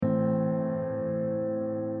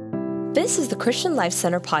This is the Christian Life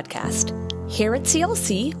Center podcast. Here at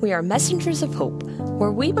CLC, we are messengers of hope,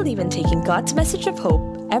 where we believe in taking God's message of hope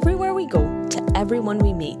everywhere we go to everyone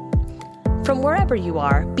we meet. From wherever you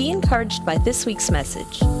are, be encouraged by this week's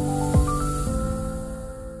message.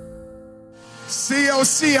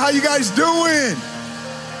 CLC, how you guys doing?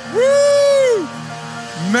 Woo!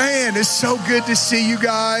 Man, it's so good to see you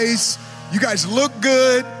guys. You guys look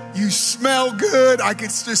good. You smell good. I can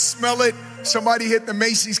just smell it. Somebody hit the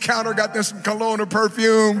Macy's counter, got them some cologne or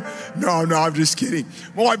perfume. No, I'm just kidding.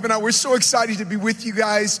 My wife and I, we're so excited to be with you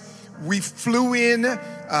guys. We flew in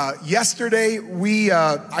yesterday.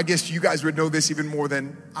 I guess you guys would know this even more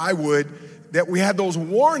than I would, that we had those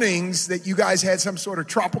warnings that you guys had some sort of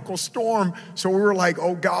tropical storm. So we were like,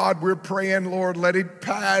 oh God, we're praying, Lord, let it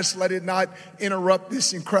pass. Let it not interrupt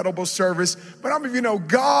this incredible service. But how many of you know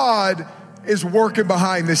God is working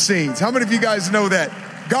behind the scenes? How many of you guys know that?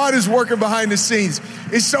 God is working behind the scenes.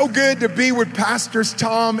 It's so good to be with Pastors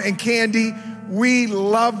Tom and Candy. We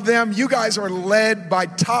love them. You guys are led by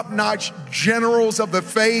top-notch generals of the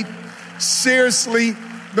faith. Seriously,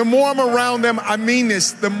 the more I'm around them, I mean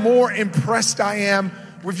this, the more impressed I am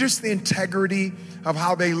with just the integrity of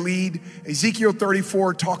how they lead. Ezekiel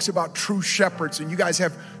 34 talks about true shepherds, and you guys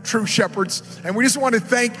have true shepherds. And we just want to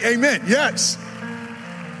thank, amen, yes.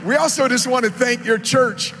 We also just want to thank your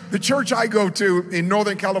church, the church I go to in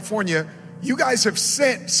Northern California. You guys have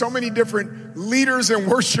sent so many different leaders and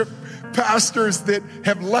worship pastors that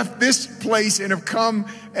have left this place and have come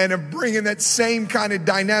and have bringing that same kind of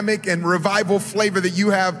dynamic and revival flavor that you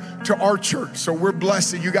have to our church. So we're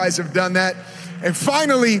blessed that you guys have done that. And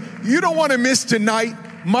finally, you don't want to miss tonight.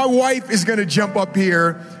 My wife is going to jump up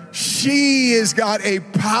here. She has got a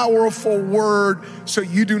powerful word, so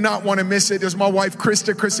you do not want to miss it. There's my wife,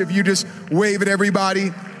 Krista. Krista, if you just wave at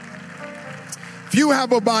everybody. If you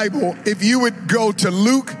have a Bible, if you would go to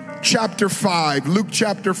Luke chapter 5. Luke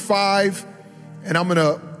chapter 5, and I'm going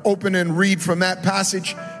to open and read from that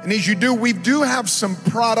passage. And as you do, we do have some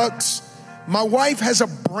products. My wife has a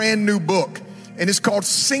brand new book, and it's called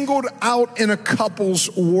Singled Out in a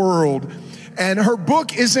Couple's World. And her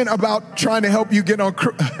book isn't about trying to help you get on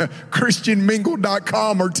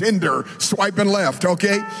christianmingle.com or Tinder, swiping left,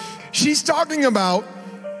 okay? She's talking about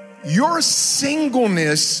your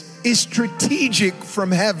singleness is strategic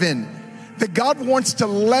from heaven. That God wants to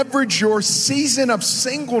leverage your season of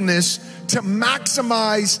singleness to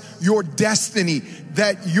maximize your destiny.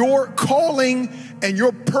 That your calling and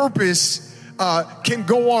your purpose can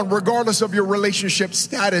go on regardless of your relationship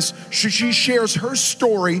status. She shares her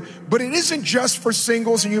story, but it isn't just for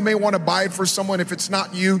singles, and you may want to buy it for someone if it's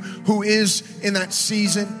not you who is in that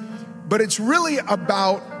season. But it's really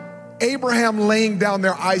about Abraham laying down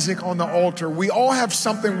their Isaac on the altar. We all have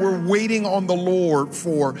something we're waiting on the Lord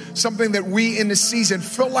for, something that we in the season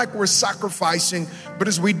feel like we're sacrificing, but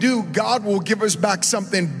as we do, God will give us back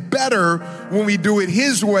something better when we do it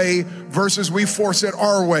His way versus we force it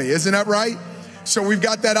our way. Isn't that right? So we've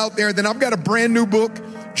got that out there. Then I've got a brand new book,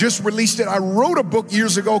 just released it. I wrote a book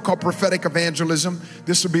years ago called Prophetic Evangelism.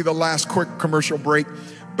 This will be the last quick commercial break.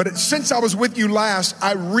 But since I was with you last,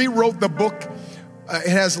 I rewrote the book. It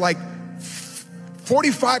has like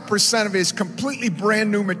 45% of it is completely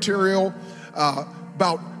brand new material.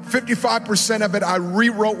 About 55% of it, I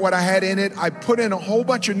rewrote what I had in it. I put in a whole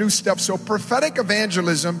bunch of new stuff. So prophetic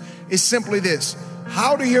evangelism is simply this: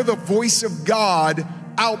 how to hear the voice of God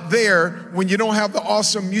out there when you don't have the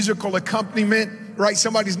awesome musical accompaniment, right?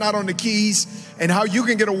 Somebody's not on the keys, and how you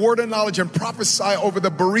can get a word of knowledge and prophesy over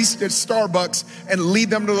the barista at Starbucks and lead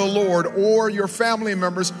them to the Lord, or your family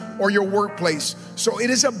members or your workplace. So it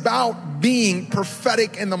is about being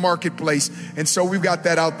prophetic in the marketplace. And so we've got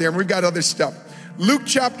that out there, and we've got other stuff. Luke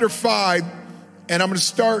chapter 5, and I'm going to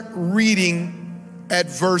start reading at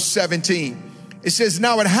verse 17. It says,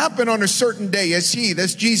 "Now it happened on a certain day as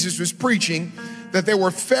that's Jesus was preaching, that there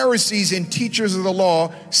were Pharisees and teachers of the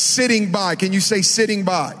law sitting by." Can you say sitting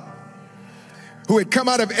by? "Who had come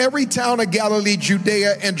out of every town of Galilee,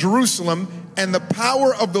 Judea, and Jerusalem, and the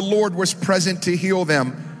power of the Lord was present to heal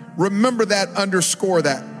them." Remember that, underscore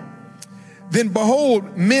that. "Then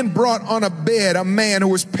behold, men brought on a bed a man who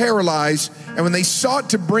was paralyzed, and when they sought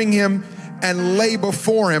to bring in and lay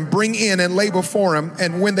before him,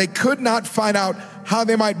 and when they could not find out how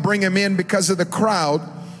they might bring him in because of the crowd,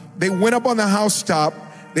 they went up on the housetop.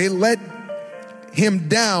 They let him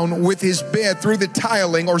down with his bed through the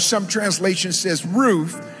tiling," or some translation says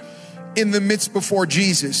roof, "in the midst before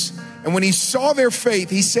Jesus. And when he saw their faith,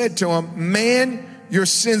 he said to him, 'Man, your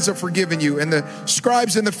sins are forgiven you.' And the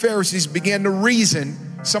scribes and the Pharisees began to reason."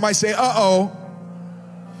 Somebody say, uh-oh.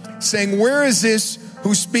 "Saying, 'Where is this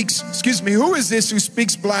who is this who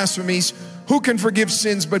speaks blasphemies? Who can forgive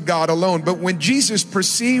sins but God alone? But when Jesus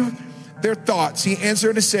perceived their thoughts, he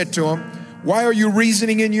answered and said to them, why are you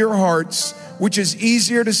reasoning in your hearts? Which is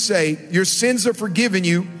easier to say, your sins are forgiven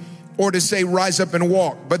you, or to say, rise up and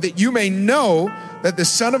walk? But that you may know that the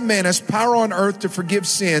Son of Man has power on earth to forgive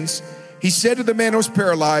sins, he said to the man who was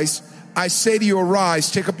paralyzed, I say to you,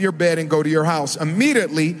 arise, take up your bed and go to your house.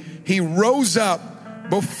 Immediately he rose up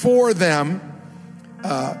before them,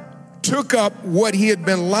 took up what he had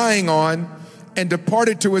been lying on, and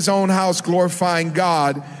departed to his own house, glorifying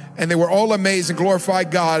God. And they were all amazed and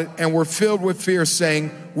glorified God and were filled with fear,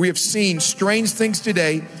 saying, we have seen strange things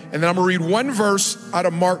today. And then I'm gonna read one verse out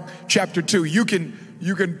of Mark chapter 2. You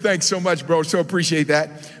can, thanks so much, bro. So appreciate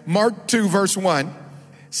that. Mark 2 verse 1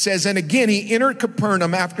 says, and again he entered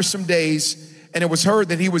Capernaum after some days, and it was heard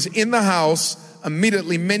that he was in the house.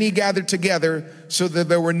 Immediately many gathered together, so that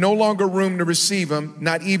there were no longer room to receive him,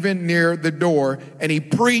 not even near the door. And he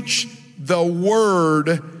preached the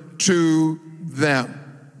word to them.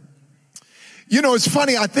 You know, it's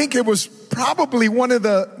funny. I think it was probably one of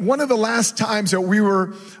the last times that we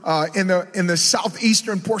were in the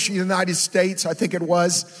southeastern portion of the United States. I think it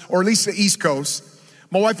was, or at least the East Coast.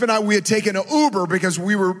 My wife and I, we had taken an Uber because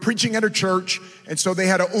we were preaching at a church, and so they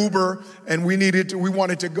had an Uber, and we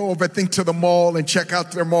wanted to go over, I think, to the mall and check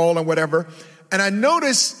out their mall and whatever. And I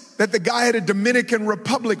noticed that the guy had a Dominican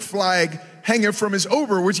Republic flag hanging from his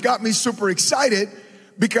Uber, which got me super excited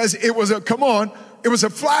because it was a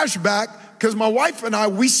flashback, because my wife and I,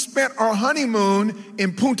 we spent our honeymoon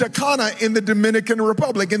in Punta Cana in the Dominican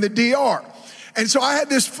Republic, in the DR. And so I had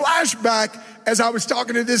this flashback as I was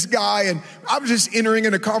talking to this guy, and I was just entering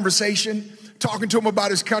in a conversation, talking to him about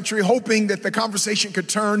his country, hoping that the conversation could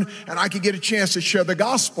turn and I could get a chance to share the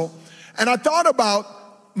gospel. And I thought about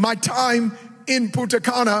my time in Punta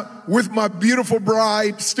Cana with my beautiful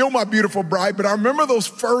bride, still my beautiful bride, but I remember those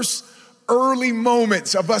first early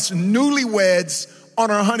moments of us newlyweds on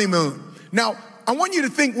our honeymoon. Now, I want you to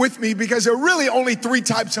think with me, because there are really only 3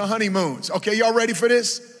 types of honeymoons. Okay, y'all ready for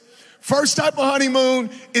this? First type of honeymoon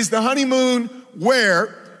is the honeymoon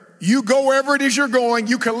where you go wherever it is you're going,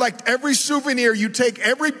 you collect every souvenir, you take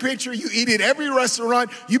every picture, you eat at every restaurant,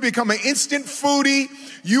 you become an instant foodie.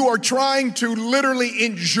 You are trying to literally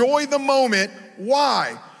enjoy the moment.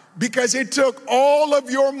 Why? Because it took all of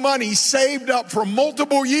your money saved up for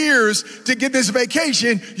multiple years to get this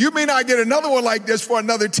vacation. You may not get another one like this for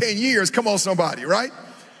another 10 years. Come on, somebody, right?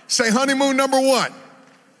 Say honeymoon number 1.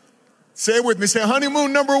 Say it with me. Say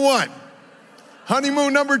honeymoon number 1.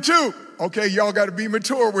 Honeymoon number 2. Okay, y'all got to be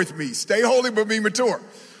mature with me. Stay holy, but be mature.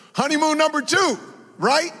 Honeymoon number 2,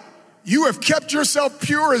 right? You have kept yourself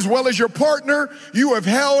pure as well as your partner. You have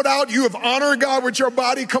held out. You have honored God with your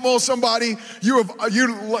body. Come on, somebody. You have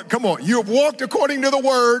walked according to the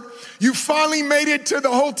word. You finally made it to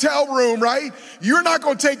the hotel room, right? You're not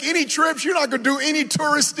going to take any trips. You're not going to do any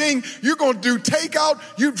touristing. You're going to do takeout.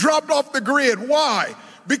 You've dropped off the grid. Why?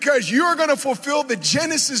 Because you're going to fulfill the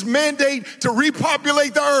Genesis mandate to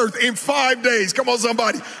repopulate the earth in 5 days. Come on,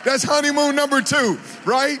 somebody. That's honeymoon number 2,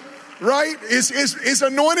 right? Right? It's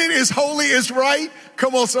anointed, it's holy, it's right.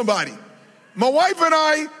 Come on, somebody. My wife and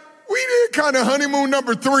I, we did kind of honeymoon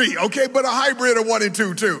number 3, okay? But a hybrid of 1 and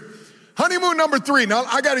 2 too. Honeymoon number 3. Now,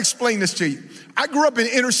 I got to explain this to you. I grew up in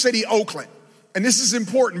inner city Oakland. And this is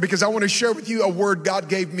important because I want to share with you a word God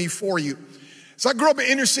gave me for you. So I grew up in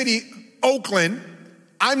inner city Oakland.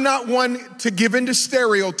 I'm not one to give into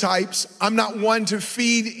stereotypes. I'm not one to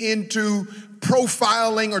feed into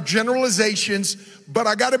profiling or generalizations, but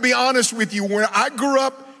I got to be honest with you. When I grew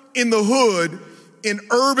up in the hood in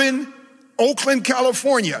urban Oakland,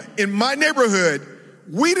 California, in my neighborhood,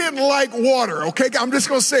 we didn't like water, okay? I'm just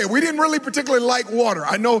going to say it. We didn't really particularly like water.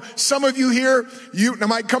 I know some of you here, it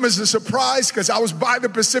might come as a surprise because I was by the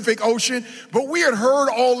Pacific Ocean, but we had heard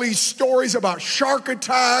all these stories about shark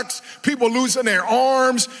attacks, people losing their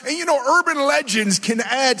arms, and urban legends can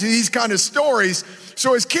add to these kind of stories.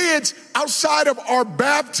 So as kids, outside of our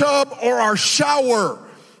bathtub or our shower,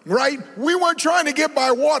 right, we weren't trying to get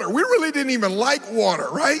by water. We really didn't even like water,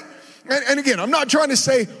 right? And again, I'm not trying to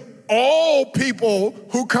say all people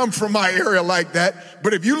who come from my area like that,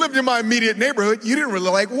 but if you lived in my immediate neighborhood, you didn't really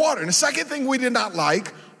like water. And the second thing we did not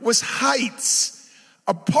like was heights.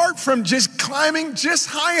 Apart from just climbing just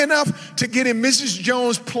high enough to get in Mrs.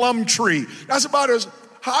 Jones' plum tree. That's about as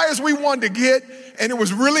high as we wanted to get, and it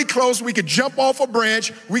was really close. We could jump off a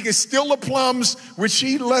branch. We could steal the plums, which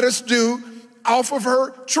she let us do, off of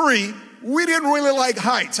her tree. We didn't really like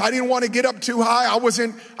heights. I didn't want to get up too high.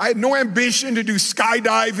 I had no ambition to do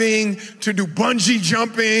skydiving, to do bungee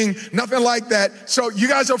jumping, nothing like that. So you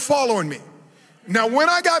guys are following me. Now, when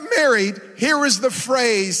I got married, here is the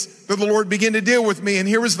phrase that the Lord began to deal with me, and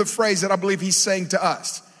here is the phrase that I believe he's saying to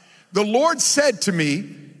us. The Lord said to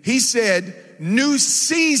me, he said, new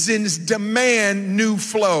seasons demand new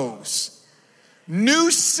flows. New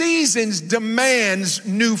seasons demands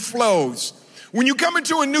new flows. When you come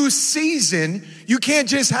into a new season, you can't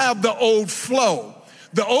just have the old flow.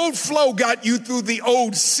 The old flow got you through the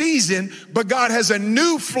old season, but God has a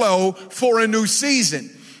new flow for a new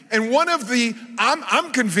season. And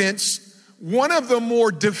I'm convinced, one of the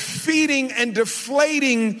more defeating and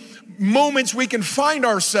deflating moments we can find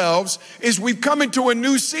ourselves is we've come into a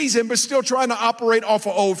new season, but still trying to operate off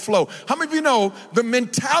of old flow. How many of you know the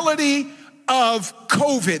mentality of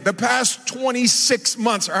COVID, the past 26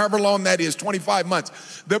 months, or however long that is, 25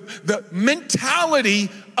 months, the mentality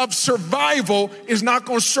of survival is not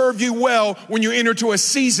going to serve you well when you enter into a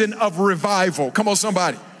season of revival. Come on,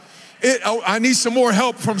 somebody. I need some more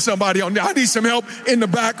help from somebody. I need some help in the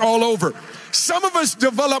back all over. Some of us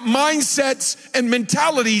develop mindsets and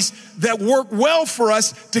mentalities that work well for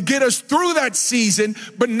us to get us through that season,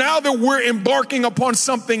 but now that we're embarking upon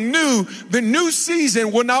something new, the new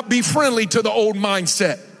season will not be friendly to the old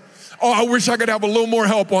mindset. Oh, I wish I could have a little more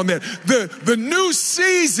help on that. The new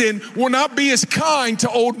season will not be as kind to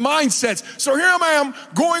old mindsets. So here I am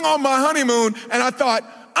going on my honeymoon, and I thought,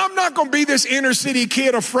 I'm not going to be this inner city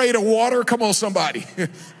kid afraid of water. Come on, somebody.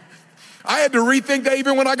 I had to rethink that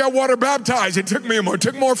even when I got water baptized. It took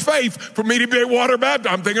more faith for me to be water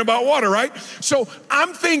baptized. I'm thinking about water, right? So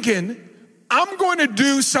I'm thinking, I'm going to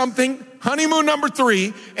do something, honeymoon number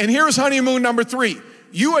 3, and here's honeymoon number 3.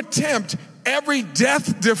 You attempt every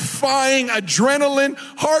death-defying, adrenaline,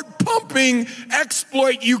 heart-pumping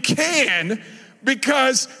exploit you can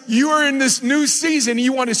because you are in this new season and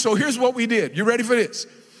you want to. So here's what we did. You ready for this?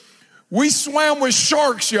 We swam with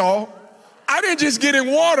sharks, y'all. I didn't just get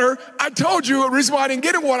in water. I told you the reason why I didn't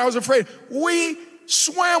get in water, I was afraid. We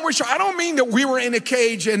swam with sharks. I don't mean that we were in a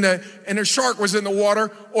cage and the shark was in the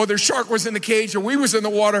water, or the shark was in the cage and we was in the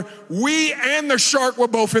water. We and the shark were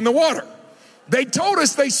both in the water. They told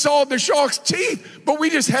us they saw the shark's teeth, but we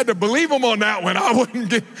just had to believe them on that one. I wouldn't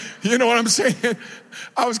get, you know what I'm saying?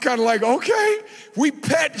 I was kind of like, okay. We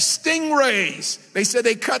pet stingrays. They said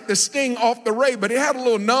they cut the sting off the ray, but it had a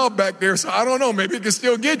little nub back there, so I don't know. Maybe it can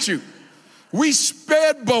still get you. We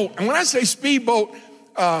speedboat. And when I say speedboat,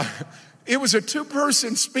 it was a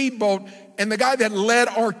 2-person speedboat, and the guy that led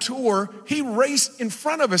our tour, he raced in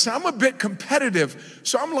front of us. And I'm a bit competitive,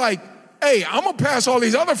 so I'm like, hey, I'm going to pass all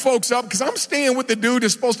these other folks up because I'm staying with the dude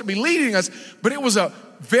that's supposed to be leading us. But it was a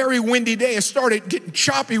very windy day. It started getting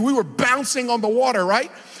choppy. We were bouncing on the water,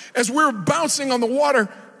 right? As we were bouncing on the water,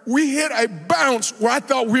 we hit a bounce where I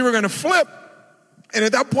thought we were going to flip. And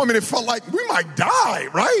at that point, it felt like we might die,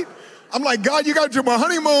 right? I'm like, God, you got to do my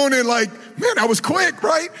honeymoon. And like, man, that was quick,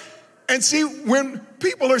 right? And see, when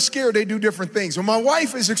people are scared, they do different things. When my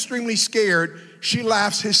wife is extremely scared, she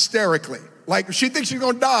laughs hysterically. Like, if she thinks she's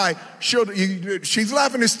going to die, she's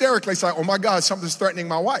laughing hysterically. It's like, oh my God, something's threatening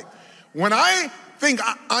my wife. When I think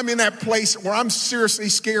I'm in that place where I'm seriously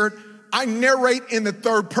scared, I narrate in the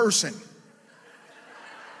third person.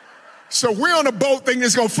 So we're on a boat thinking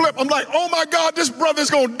it's going to flip. I'm like, oh my God, this brother's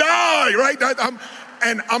going to die, right?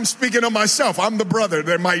 I'm speaking of myself. I'm the brother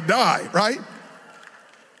that might die, right?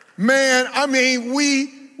 Man, I mean,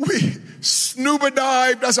 we scuba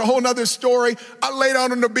dived. That's a whole nother story. I laid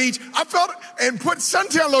out on the beach. I felt, and put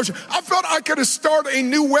suntan lotion. I felt I could have started a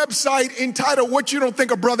new website entitled What You Don't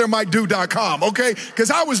Think a Brother Might Do.com, okay?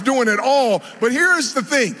 Because I was doing it all. But here's the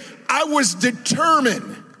thing. I was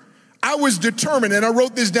determined, and I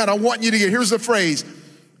wrote this down. I want you to get, here's the phrase,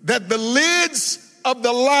 that the lids of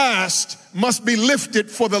the last must be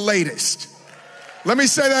lifted for the latest. Let me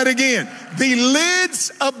say that again. The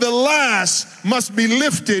lids of the last must be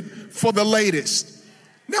lifted for the latest.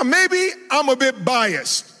 Now, maybe I'm a bit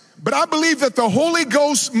biased, but I believe that the Holy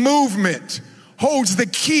Ghost movement holds the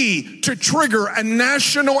key to trigger a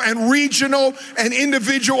national and regional and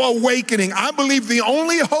individual awakening. I believe the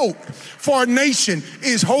only hope for our nation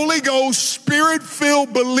is Holy Ghost,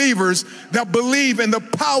 Spirit-filled believers that believe in the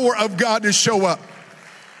power of God to show up.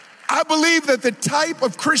 I believe that the type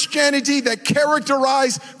of Christianity that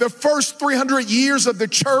characterized the first 300 years of the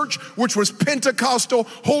church, which was Pentecostal,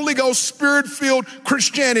 Holy Ghost, Spirit-filled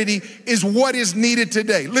Christianity, is what is needed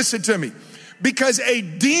today. Listen to me. Because a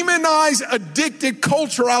demonized, addicted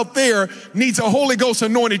culture out there needs a Holy Ghost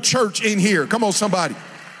anointed church in here. Come on, somebody.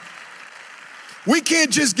 We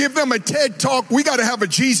can't just give them a TED talk. We got to have a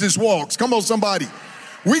Jesus walks. Come on, somebody.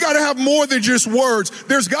 We got to have more than just words.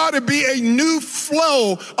 There's got to be a new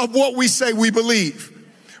flow of what we say we believe.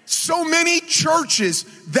 So many churches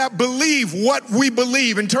that believe what we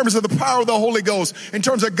believe in terms of the power of the Holy Ghost, in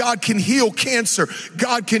terms of God can heal cancer,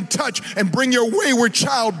 God can touch and bring your wayward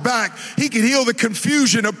child back. He can heal the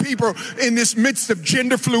confusion of people in this midst of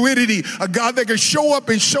gender fluidity. A God that can show up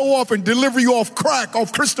and show off and deliver you off crack,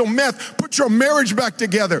 off crystal meth, put your marriage back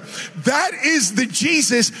together. That is the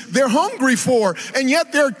Jesus they're hungry for. And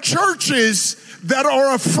yet there are churches that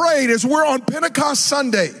are afraid, as we're on Pentecost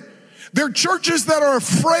Sunday. There are churches that are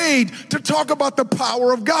afraid to talk about the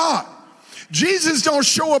power of God. Jesus don't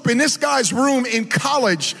show up in this guy's room in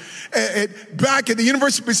college back at the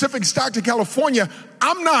University of Pacific, Stockton, California.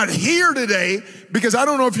 I'm not here today because I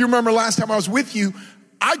don't know if you remember last time I was with you.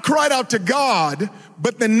 I cried out to God,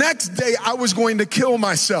 but the next day I was going to kill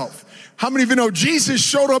myself. How many of you know Jesus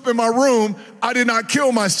showed up in my room? I did not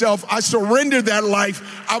kill myself. I surrendered that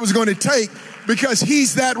life I was going to take because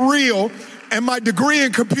he's that real. And my degree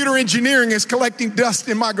in computer engineering is collecting dust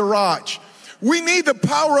in my garage. We need the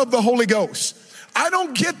power of the Holy Ghost. I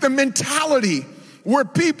don't get the mentality where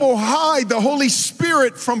people hide the Holy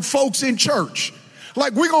Spirit from folks in church.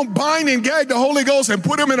 Like we're going to bind and gag the Holy Ghost and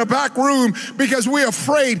put him in a back room because we're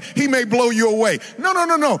afraid he may blow you away.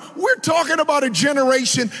 No. We're talking about a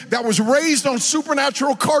generation that was raised on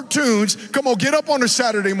supernatural cartoons. Come on, get up on a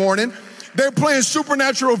Saturday morning. They're playing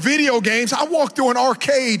supernatural video games. I walked through an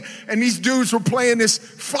arcade and these dudes were playing this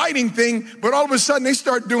fighting thing, but all of a sudden they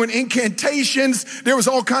start doing incantations. There was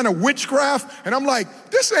all kind of witchcraft. And I'm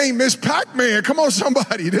like, this ain't Miss Pac-Man. Come on,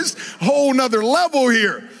 somebody. This whole nother level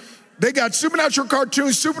here. They got supernatural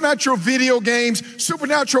cartoons, supernatural video games,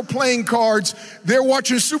 supernatural playing cards. They're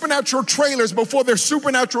watching supernatural trailers before their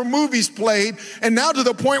supernatural movies played. And now to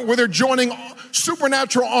the point where they're joining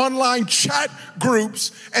supernatural online chat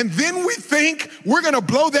groups. And then we think we're going to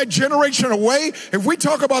blow that generation away if we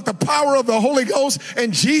talk about the power of the Holy Ghost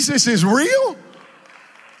and Jesus is real.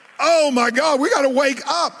 Oh my God, we got to wake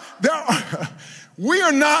up. We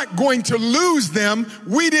are not going to lose them.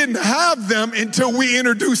 We didn't have them until we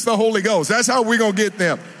introduced the Holy Ghost. That's how we're going to get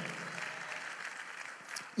them.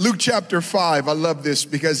 Luke chapter 5, I love this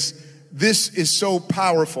because this is so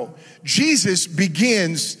powerful. Jesus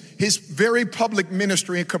begins his very public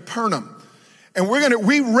ministry in Capernaum. And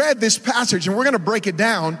we read this passage and we're going to break it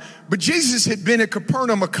down. But Jesus had been at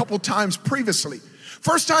Capernaum a couple times previously.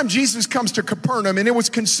 First time Jesus comes to Capernaum, and it was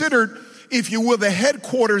considered, if you will, the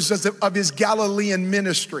headquarters of his Galilean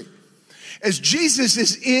ministry. As Jesus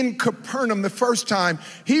is in Capernaum the first time,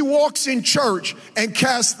 he walks in church and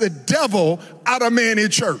casts the devil out of man in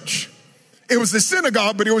church. It was the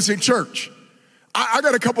synagogue, but it was in church. I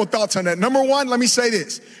got a couple of thoughts on that. Number one, let me say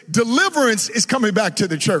this. Deliverance is coming back to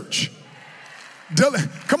the church.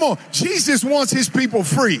 Come on, Jesus wants his people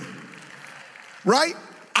free, right?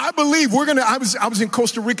 I believe I was in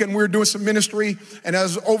Costa Rica and we were doing some ministry, and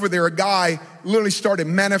as I was over there, a guy literally started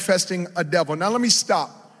manifesting a devil. Now let me stop.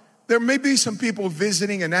 There may be some people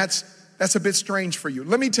visiting and that's a bit strange for you.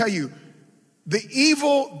 Let me tell you, the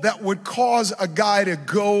evil that would cause a guy to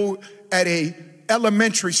go at a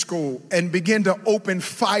elementary school and begin to open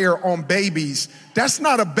fire on babies, that's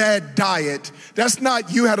not a bad diet. That's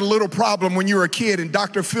not you had a little problem when you were a kid and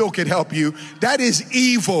Dr. Phil could help you. That is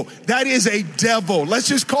evil. That is a devil. Let's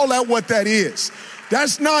just call that what that is.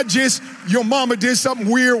 That's not just your mama did something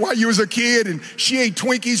weird while you was a kid and she ate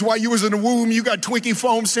Twinkies while you was in the womb. You got Twinkie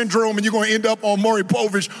foam syndrome and you're going to end up on Maury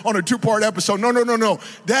Povich on a 2-part episode. No.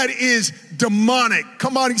 That is demonic.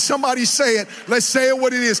 Come on, somebody say it. Let's say it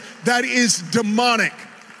what it is. That is demonic.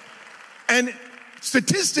 And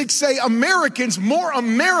statistics say more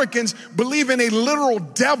Americans believe in a literal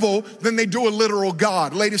devil than they do a literal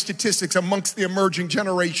God. Latest statistics amongst the emerging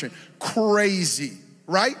generation. Crazy,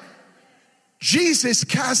 right? Jesus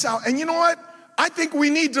casts out, and you know what? I think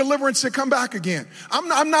we need deliverance to come back again.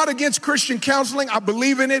 I'm not against Christian counseling. I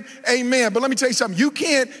believe in it. Amen. But let me tell you something. You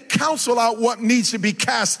can't counsel out what needs to be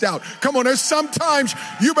cast out. Come on, there's sometimes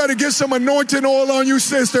you better get some anointing oil on you,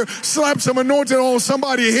 sister. Slap some anointing oil on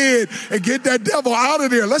somebody's head and get that devil out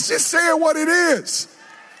of there. Let's just say it what it is.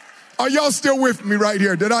 Are y'all still with me right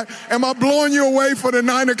here? Am I blowing you away for the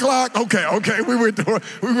 9 o'clock? Okay. We with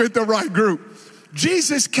the right group.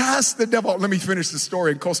 Jesus cast the devil. Let me finish the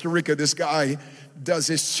story. In Costa Rica, this guy does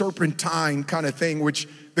this serpentine kind of thing, which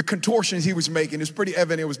the contortions he was making is pretty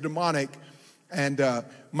evident it was demonic. And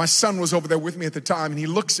my son was over there with me at the time, and he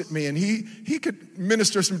looks at me, and he could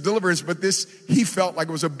minister some deliverance, but he felt like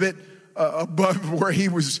it was a bit above where he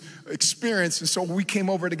was experienced. And so we came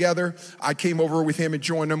over together. I came over with him and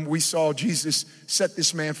joined him. We saw Jesus set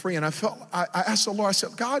this man free. And I asked the Lord, I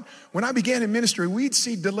said, God, when I began in ministry, we'd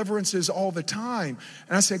see deliverances all the time.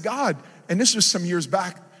 And I said, God, and this was some years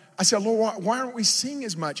back, I said, Lord, why aren't we seeing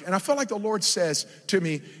as much? And I feel like the Lord says to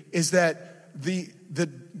me is that the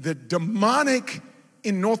demonic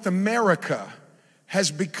in North America has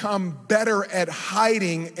become better at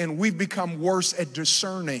hiding, and we've become worse at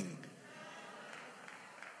discerning.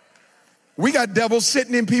 We got devils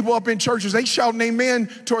sitting in people up in churches. They shouting amen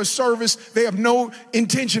to a service. They have no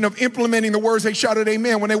intention of implementing the words they shouted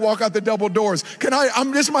amen when they walk out the double doors.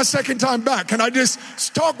 This is my second time back. Can I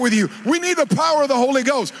just talk with you? We need the power of the Holy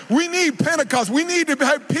Ghost. We need Pentecost. We need to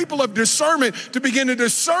have people of discernment to begin to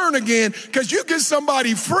discern again, because you get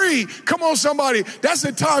somebody free. Come on, somebody. That's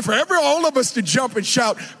the time for all of us to jump and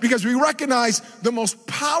shout, because we recognize the most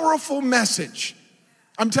powerful message.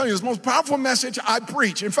 I'm telling you, it's the most powerful message I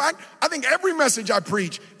preach. In fact, I think every message I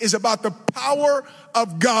preach is about the power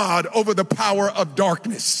of God over the power of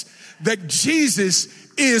darkness. That Jesus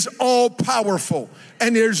is all powerful.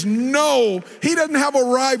 And he doesn't have a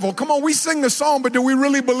rival. Come on, we sing the song, but do we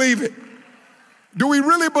really believe it? Do we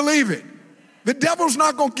really believe it? The devil's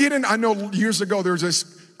not going to get in. I know years ago there was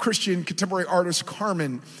this Christian contemporary artist,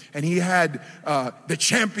 Carmen, and he had the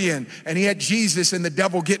champion, and he had Jesus and the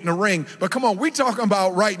devil get in the ring. But come on, we talking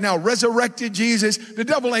about right now resurrected Jesus. The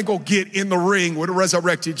devil ain't gonna get in the ring with a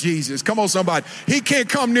resurrected Jesus. Come on, somebody. He can't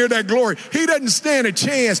come near that glory. He doesn't stand a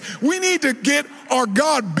chance. We need to get our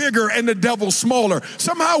God bigger and the devil smaller.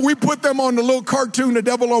 Somehow we put them on the little cartoon, the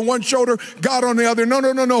devil on one shoulder, God on the other.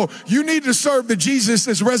 No. You need to serve the Jesus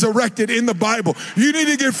that's resurrected in the Bible. You need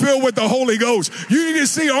to get filled with the Holy Ghost. You need to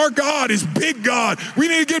see our God is big God. We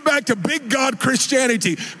need to get back to big God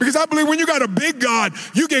Christianity, because I believe when you got a big God,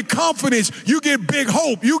 you get confidence, you get big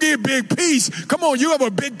hope, you get big peace. Come on, you have a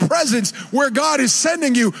big presence where God is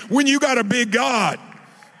sending you when you got a big God.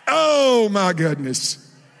 Oh my goodness.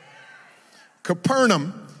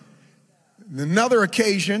 Capernaum, another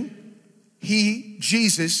occasion,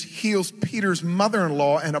 Jesus heals Peter's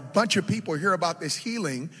mother-in-law, and a bunch of people hear about this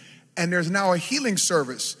healing, and there's now a healing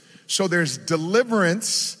service. So there's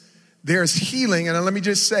deliverance, there's healing, and let me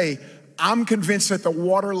just say, I'm convinced that the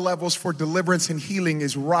water levels for deliverance and healing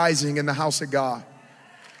is rising in the house of God.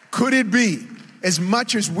 Could it be, as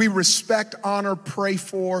much as we respect, honor, pray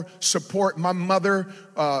for, support, my mother,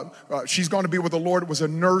 she's going to be with the Lord, was a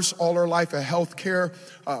nurse all her life, a healthcare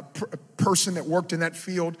person that worked in that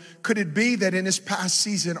field. Could it be that in this past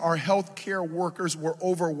season, our healthcare workers were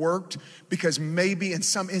overworked because maybe in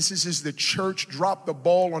some instances the church dropped the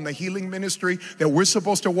ball on the healing ministry that we're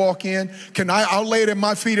supposed to walk in? I'll lay it at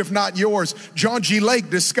my feet if not yours. John G.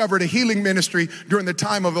 Lake discovered a healing ministry during the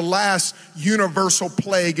time of the last universal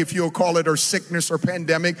plague, if you'll call it, or sickness or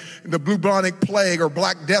pandemic, the bubonic plague or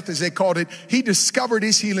Black Death as they called it. He discovered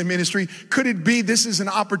his healing ministry. Could it be this is an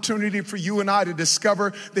opportunity for you and I to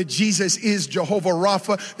discover that Jesus is Jehovah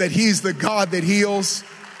Rapha, that he's the God that heals?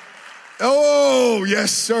 Oh,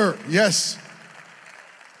 yes, sir. Yes.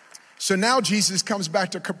 So now Jesus comes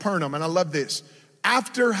back to Capernaum, and I love this.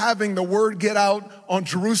 After having the word get out on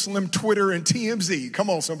Jerusalem, Twitter, and TMZ, come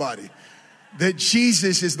on, somebody, that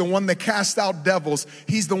Jesus is the one that casts out devils.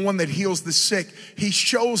 He's the one that heals the sick. He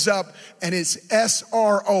shows up, and it's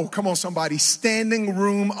SRO. Come on, somebody. Standing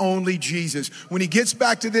room only Jesus. When he gets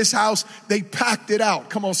back to this house, they packed it out.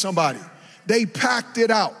 Come on, somebody. They packed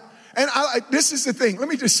it out. And this is the thing. Let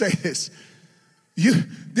me just say this.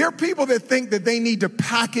 There are people that think that they need to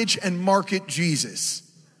package and market Jesus.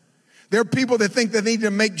 There are people that think that they need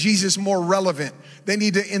to make Jesus more relevant. They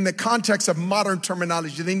need to, in the context of modern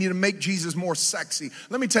terminology, they need to make Jesus more sexy.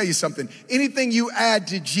 Let me tell you something. Anything you add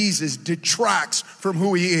to Jesus detracts from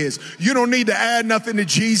who he is. You don't need to add nothing to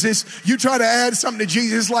Jesus. You try to add something to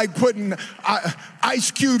Jesus like putting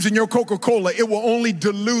ice cubes in your Coca-Cola. It will only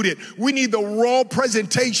dilute it. We need the raw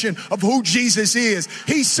presentation of who Jesus is.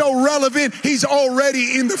 He's so relevant. He's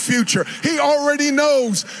already in the future. He already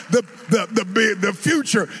knows the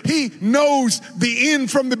future. He knows the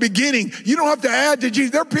end from the beginning. You don't have to add to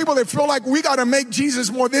Jesus. There are people that feel like we got to make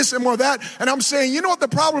Jesus more this and more that. And I'm saying, you know what the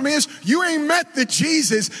problem is? You ain't met the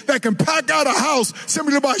Jesus that can pack out a house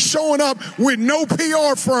simply by showing up with no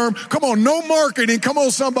PR firm. Come on, no marketing. Come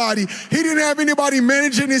on, somebody. He didn't have anybody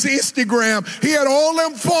managing his Instagram. He had all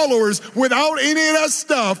them followers without any of that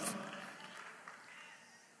stuff.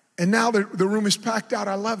 And now the room is packed out.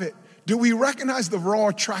 I love it. Do we recognize the raw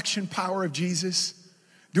attraction power of Jesus?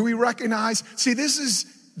 Do we recognize? See, this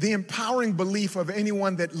is the empowering belief of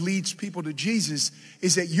anyone that leads people to Jesus,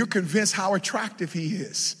 is that you're convinced how attractive he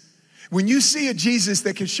is. When you see a Jesus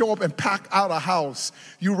that can show up and pack out a house,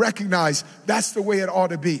 you recognize that's the way it ought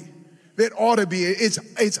to be. It ought to be.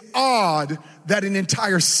 It's odd that an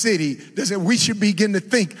entire city doesn't. We should begin to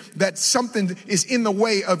think that something is in the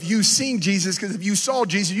way of you seeing Jesus, because if you saw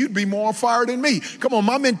Jesus, you'd be more on fire than me. Come on,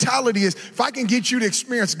 my mentality is, if I can get you to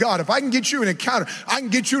experience God, if I can get you an encounter, I can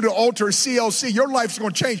get you to altar CLC, your life's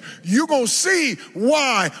going to change. You're going to see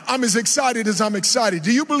why I'm as excited as I'm excited.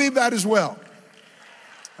 Do you believe that as well?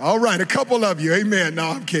 All right, a couple of you. Amen. No,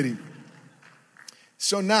 I'm kidding.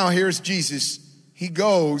 So now here's Jesus. He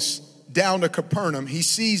goes down to Capernaum. He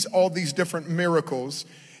sees all these different miracles.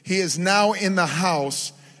 He is now in the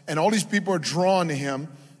house, and all these people are drawn to him.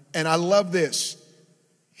 And I love this.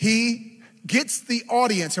 He gets the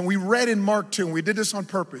audience, and we read in Mark 2, and we did this on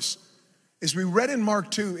purpose. As we read in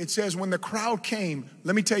Mark 2, it says when the crowd came,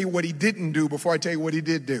 let me tell you what he didn't do before I tell you what he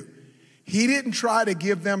did do. He didn't try to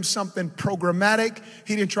give them something programmatic.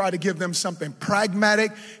 He didn't try to give them something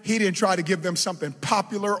pragmatic. He didn't try to give them something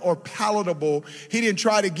popular or palatable. He didn't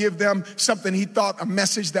try to give them something he thought, a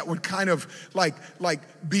message that would kind of like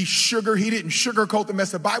be sugar. He didn't sugarcoat the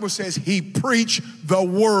message. The Bible says he preached the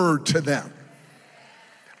word to them.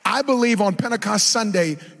 I believe on Pentecost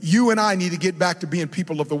Sunday, you and I need to get back to being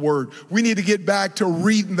people of the word. We need to get back to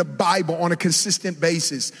reading the Bible on a consistent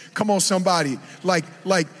basis. Come on, somebody. Like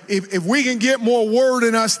if we can get more word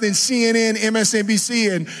in us than CNN,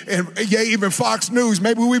 MSNBC, and yeah, even Fox News,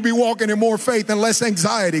 maybe we'd be walking in more faith and less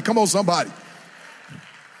anxiety. Come on, somebody.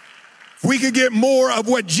 If we could get more of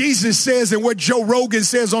what Jesus says and what Joe Rogan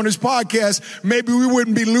says on his podcast, maybe we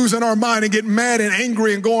wouldn't be losing our mind and getting mad and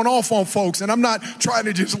angry and going off on folks. And I'm not trying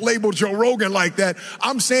to just label Joe Rogan like that.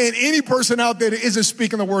 I'm saying any person out there that isn't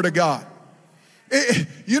speaking the word of God.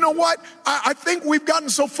 You know what? I think we've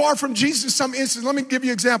gotten so far from Jesus in some instances. Let me give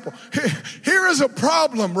you an example. Here is a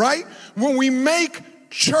problem, right? When we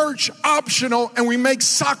make church optional and we make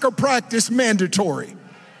soccer practice mandatory.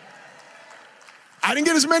 I didn't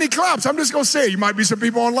get as many claps. I'm just going to say it. You might be some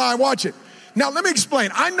people online watch it. Now, let me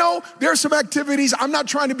explain. I know there are some activities. I'm not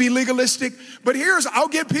trying to be legalistic, but I'll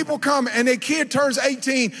get people come and their kid turns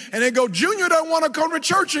 18 and they go, Junior doesn't want to come to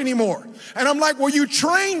church anymore. And I'm like, well, you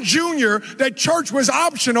trained Junior that church was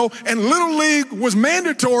optional and Little League was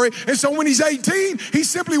mandatory. And so when he's 18,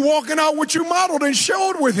 he's simply walking out what you modeled and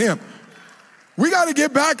showed with him. We got to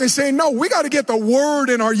get back and say, no, we got to get the word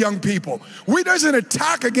in our young people. We doesn't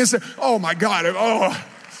attack against it. Oh my God. Oh.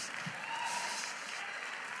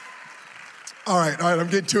 All right. I'm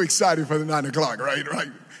getting too excited for the 9 o'clock, right?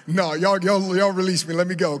 No, y'all release me. Let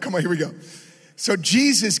me go. Come on, here we go. So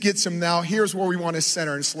Jesus gets him now. Here's where we want to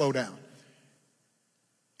center and slow down.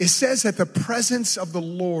 It says that the presence of the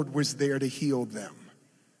Lord was there to heal them.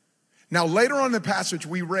 Now, later on in the passage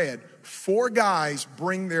we read, 4 guys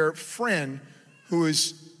bring their friend who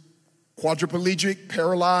is quadriplegic,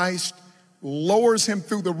 paralyzed, lowers him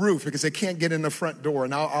through the roof because they can't get in the front door.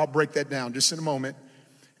 And I'll break that down just in a moment.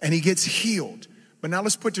 And he gets healed. But now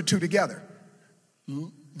let's put the two together.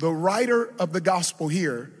 The writer of the gospel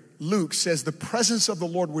here, Luke, says the presence of the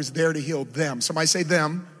Lord was there to heal them. Somebody say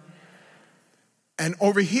them. And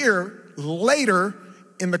over here, later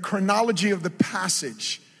in the chronology of the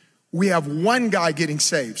passage, we have one guy getting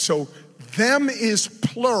saved. So them is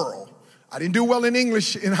plural. I didn't do well in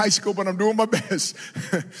English in high school, but I'm doing my best.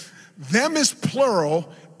 Them is plural.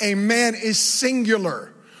 A man is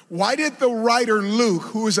singular. Why did the writer Luke,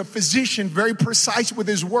 who is a physician, very precise with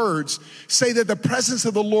his words, say that the presence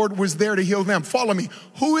of the Lord was there to heal them? Follow me.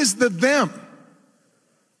 Who is the them?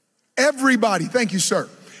 Everybody. Thank you, sir.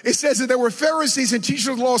 It says that there were Pharisees and teachers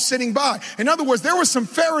of the law sitting by. In other words, there were some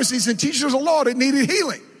Pharisees and teachers of the law that needed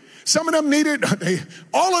healing. Some of them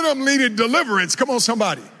all of them needed deliverance. Come on,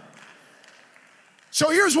 somebody. So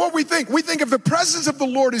here's what we think. We think if the presence of the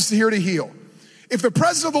Lord is here to heal, if the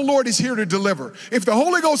presence of the Lord is here to deliver, if the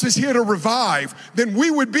Holy Ghost is here to revive, then we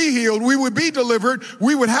would be healed, we would be delivered,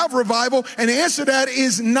 we would have revival. And the answer to that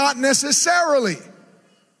is not necessarily.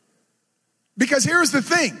 Because here's the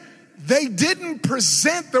thing. They didn't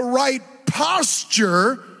present the right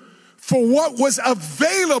posture for what was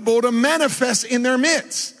available to manifest in their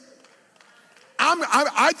midst.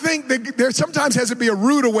 I think that there sometimes has to be a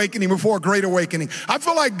rude awakening before a great awakening. I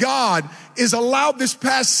feel like God is allowed this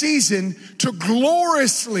past season to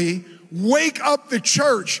gloriously wake up the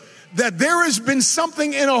church, that there has been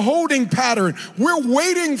something in a holding pattern. We're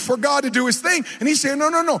waiting for God to do his thing. And he's saying,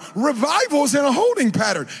 no. Revival is in a holding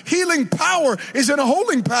pattern. Healing power is in a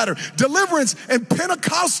holding pattern. Deliverance and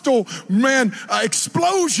Pentecostal,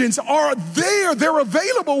 explosions are there. They're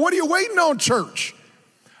available. What are you waiting on, church?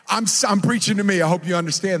 I'm preaching to me. I hope you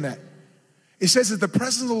understand that. It says that the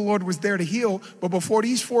presence of the Lord was there to heal, but before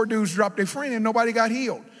these 4 dudes dropped their friend and nobody got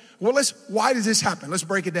healed. Well, why does this happen? Let's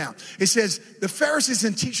break it down. It says the Pharisees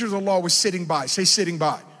and teachers of the law were sitting by. Say sitting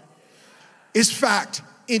by. It's fact,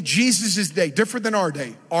 in Jesus' day, different than our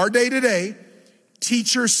day. Our day today,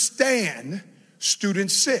 teachers stand,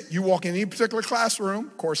 students sit. You walk in any particular classroom,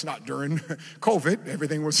 of course not during COVID,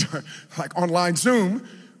 everything was like online Zoom,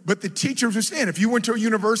 but the teachers would stand. If you went to a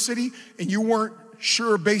university and you weren't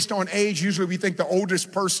sure based on age, usually we think the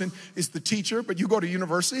oldest person is the teacher, but you go to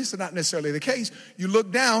university, it's not necessarily the case. You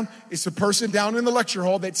look down, it's the person down in the lecture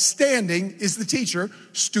hall that's standing is the teacher,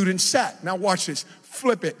 students sat. Now watch this,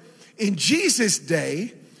 flip it. In Jesus'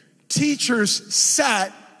 day, teachers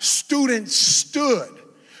sat, students stood.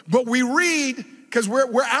 But we read, because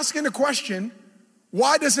we're asking the question,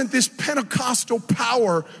 why doesn't this Pentecostal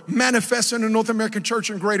power manifest in the North American church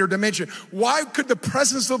in greater dimension? Why could the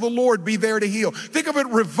presence of the Lord be there to heal? Think of it,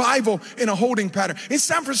 revival in a holding pattern. In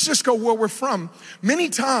San Francisco, where we're from, many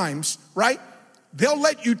times, right, they'll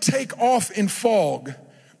let you take off in fog,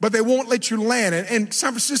 but they won't let you land. And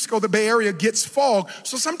San Francisco, the Bay Area, gets fog.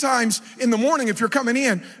 So sometimes in the morning, if you're coming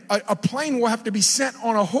in, a plane will have to be sent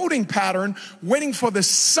on a holding pattern, waiting for the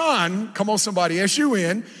sun, come on somebody,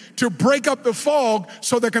 S-U-N, to break up the fog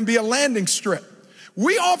so there can be a landing strip.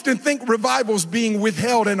 We often think revival's being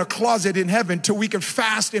withheld in a closet in heaven till we can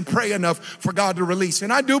fast and pray enough for God to release.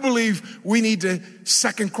 And I do believe we need to,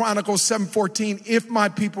 2 Chronicles 7:14, if my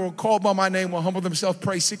people are called by my name will humble themselves,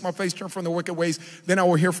 pray, seek my face, turn from their wicked ways, then I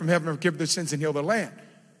will hear from heaven and forgive their sins and heal their land.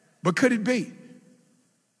 But could it be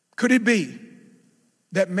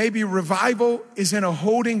that maybe revival is in a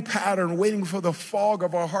holding pattern waiting for the fog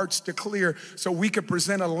of our hearts to clear so we could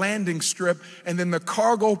present a landing strip, and then the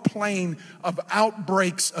cargo plane of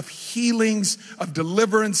outbreaks, of healings, of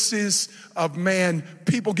deliverances, of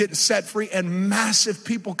people getting set free and massive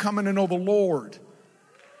people coming to know the Lord?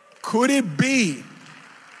 Could it be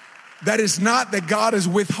that it's not that God is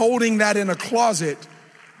withholding that in a closet,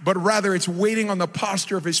 but rather it's waiting on the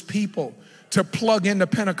posture of his people to plug into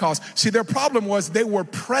Pentecost? See, their problem was they were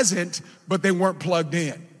present, but they weren't plugged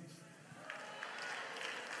in.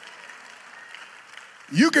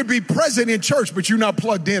 You could be present in church, but you're not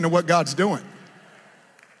plugged in to what God's doing,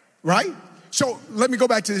 right? So let me go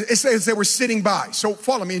back to this. It says they were sitting by. So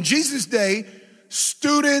follow me. In Jesus' day,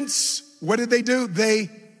 students, what did they do? They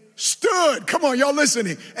stood. Come on, y'all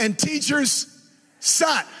listening. And teachers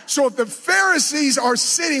sat. So if the Pharisees are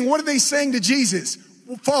sitting, what are they saying to Jesus?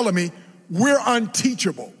 Well, follow me. We're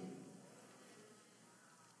unteachable.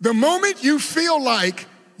 The moment you feel like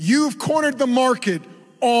you've cornered the market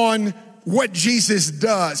on what Jesus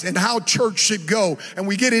does and how church should go, and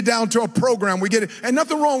we get it down to a program, we get it, and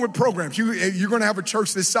nothing wrong with programs. You're going to have a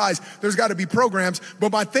church this size. There's got to be programs.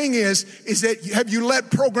 But my thing is that have you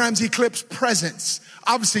let programs eclipse presence?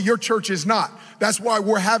 Obviously, your church is not. That's why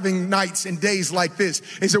we're having nights and days like this,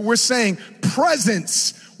 is that we're saying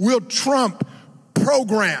presence will trump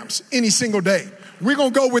programs any single day. We're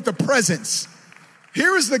going to go with the presence.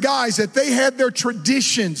 Here is the guys that they had their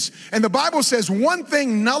traditions. And the Bible says one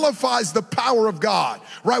thing nullifies the power of God,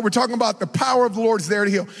 right? We're talking about the power of the Lord is there to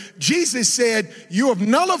heal. Jesus said, you have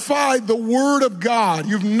nullified the word of God.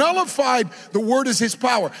 You've nullified the word as his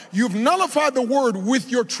power. You've nullified the word with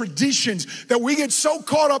your traditions, that we get so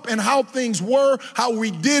caught up in how things were, how we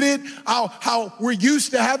did it, how we're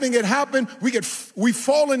used to having it happen. We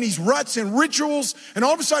fall in these ruts and rituals, and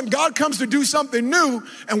all of a sudden God comes to do something new,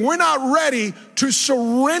 and we're not ready to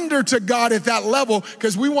surrender to God at that level,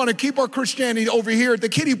 because we want to keep our Christianity over here at the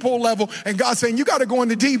kiddie pool level, and God's saying, you got to go in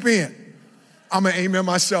the deep end. I'm an amen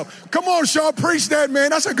myself. Come on, Sean, preach that,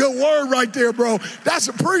 man. That's a good word right there, bro.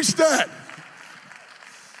 Preach that.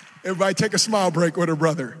 Everybody take a smile break with a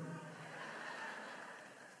brother.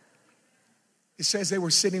 It says they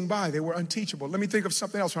were sitting by. They were unteachable. Let me think of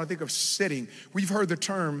something else when I think of sitting. We've heard the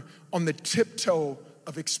term on the tiptoe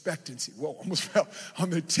of expectancy. Whoa, almost fell. On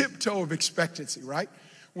the tiptoe of expectancy, right?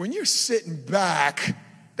 When you're sitting back,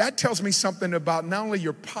 that tells me something about not only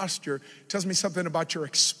your posture, it tells me something about your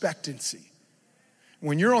expectancy.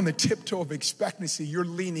 When you're on the tiptoe of expectancy, you're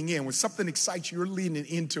leaning in. When something excites you, you're leaning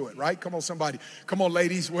into it, right? Come on, somebody. Come on,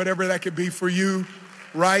 ladies, whatever that could be for you,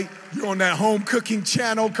 right? You're on that home cooking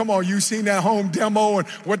channel. Come on, you seen that home demo and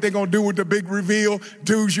what they're going to do with the big reveal.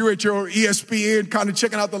 Dudes, you're at your ESPN kind of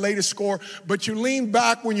checking out the latest score, but you lean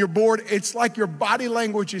back when you're bored. It's like your body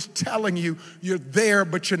language is telling you you're there,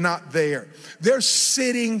 but you're not there. They're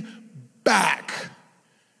sitting back,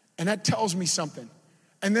 and that tells me something.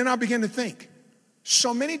 And then I begin to think,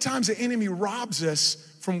 so many times the enemy robs us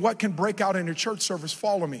from what can break out in a church service.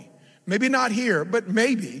 Follow me. Maybe not here, but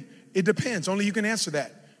maybe. It depends. Only you can answer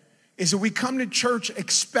that. Is that we come to church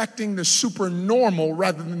expecting the supernormal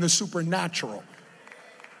rather than the supernatural.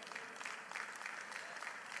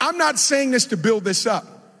 I'm not saying this to build this up,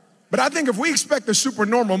 but I think if we expect the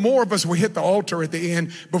supernormal, more of us will hit the altar at the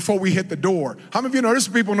end before we hit the door. How many of you know there's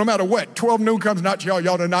people no matter what? 12 noon comes, not y'all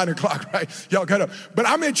to 9 o'clock, right? Y'all got up. But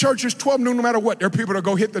I'm in churches 12 noon no matter what. There are people that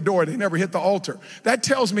go hit the door. They never hit the altar. That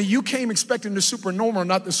tells me you came expecting the supernormal,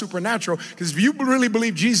 not the supernatural. Because if you really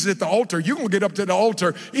believe Jesus at the altar, you're going to get up to the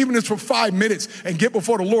altar, even if it's for 5 minutes, and get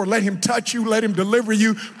before the Lord. Let him touch you. Let him deliver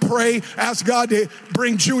you. Pray. Ask God to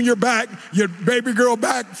bring Junior back, your baby girl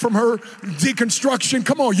back from her deconstruction.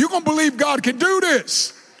 Come on, you're going to believe God can do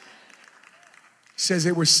this. Says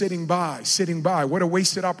they were sitting by. What a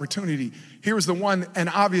wasted opportunity. Here's the one, and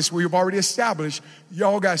obvious we've already established.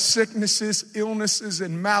 Y'all got sicknesses, illnesses,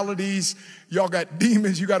 and maladies. Y'all got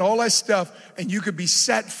demons. You got all that stuff, and you could be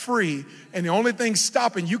set free. And the only thing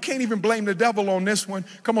stopping, you can't even blame the devil on this one.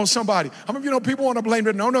 Come on, somebody. How many of you know people want to blame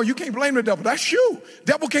the devil? No, you can't blame the devil. That's you.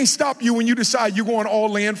 Devil can't stop you when you decide you're going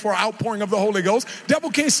all in for outpouring of the Holy Ghost. Devil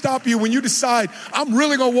can't stop you when you decide, I'm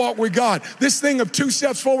really going to walk with God. This thing of 2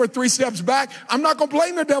 steps forward, 3 steps back, I'm not going to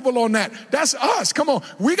blame the devil on that. That's us. Come on.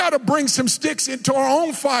 We got to bring some sticks into our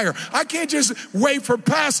own fire. I can't just wait for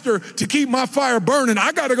pastor to keep my fire burning.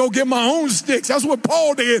 I got to go get my own sticks. That's what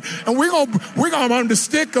Paul did. And we're going on the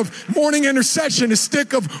stick of morning intercession, the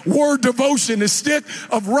stick of word devotion, the stick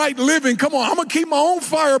of right living. Come on, I'm going to keep my own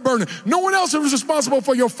fire burning. No one else is responsible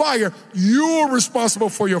for your fire. You're responsible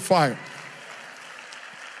for your fire.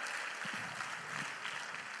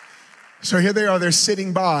 So here they are, they're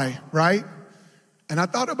sitting by, right? And I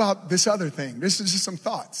thought about this other thing. This is just some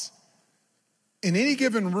thoughts. In any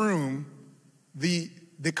given room, the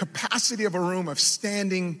capacity of a room of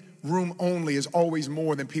standing room only is always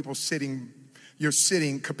more than people sitting, your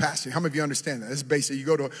sitting capacity. How many of you understand that? It's basic. You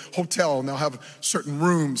go to a hotel and they'll have certain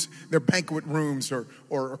rooms, they're banquet rooms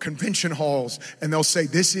or convention halls, and they'll say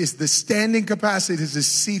this is the standing capacity, this is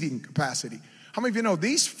seating capacity. How many of you know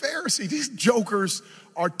these Pharisees, these jokers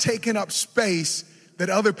are taking up space that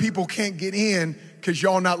other people can't get in because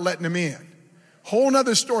y'all not letting them in? Whole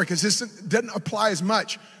nother story, because this doesn't apply as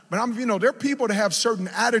much. But there are people that have certain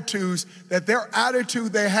attitudes that their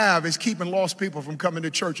attitude they have is keeping lost people from coming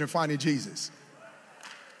to church and finding Jesus.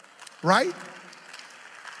 Right?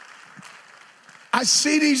 I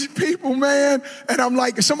see these people, man, and I'm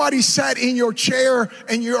like, somebody sat in your chair or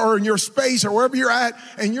in your space or wherever you're at,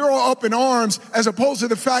 and you're all up in arms, as opposed to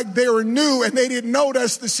the fact they were new and they didn't know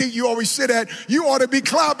that's the seat you always sit at. You ought to be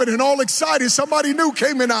clapping and all excited. Somebody new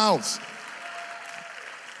came in the house.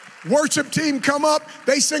 Worship team come up,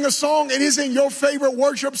 they sing a song, it isn't your favorite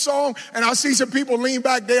worship song, and I see some people lean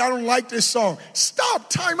back, I don't like this song.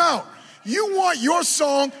 Stop, time out. You want your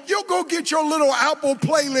song, you'll go get your little Apple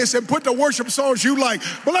playlist and put the worship songs you like.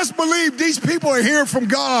 But let's believe these people are hearing from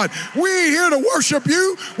God. We ain't here to worship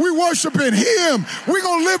you. We worshiping him. We're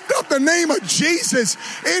going to lift up the name of Jesus.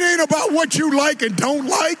 It ain't about what you like and don't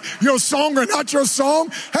like, your song or not your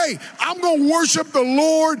song. Hey, I'm going to worship the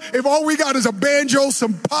Lord if all we got is a banjo,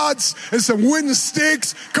 some pots, and some wooden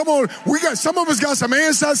sticks. Come on, some of us got some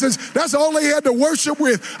ancestors. That's all they had to worship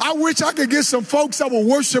with. I wish I could get some folks that will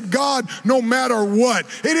worship God no matter what.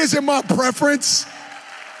 It isn't my preference.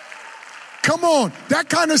 Come on, that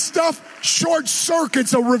kind of stuff short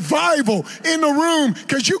circuits a revival in the room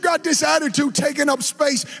because you got this attitude taking up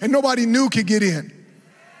space and nobody new could get in.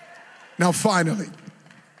 Now finally,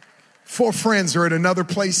 4 friends are at another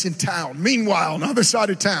place in town. Meanwhile, on the other side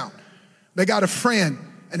of town, they got a friend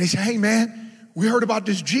and they say, hey man, we heard about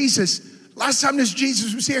this Jesus. Last time this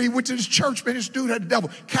Jesus was here, he went to this church, man, this dude had the devil.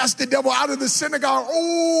 Cast the devil out of the synagogue.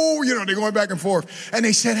 Oh, they're going back and forth. And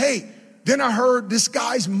they said, hey, then I heard this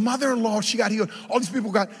guy's mother-in-law, she got healed. All these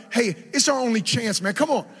people got, hey, it's our only chance, man, come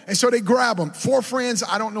on. And so they grab them. 4 friends,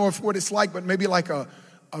 I don't know what it's like, but maybe like a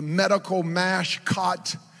medical mash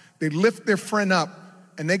cot. They lift their friend up,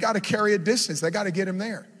 and they got to carry a distance. They got to get him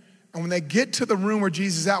there. And when they get to the room where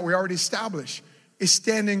Jesus is at, we already established, it's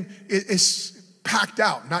packed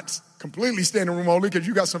out, not completely standing room only because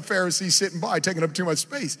you got some Pharisees sitting by taking up too much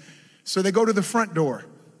space. So they go to the front door.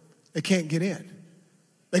 They can't get in.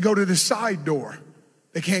 They go to the side door.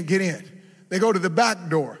 They can't get in. They go to the back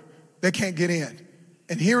door. They can't get in.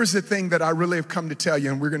 And here is the thing that I really have come to tell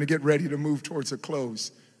you, and we're going to get ready to move towards a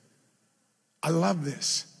close. I love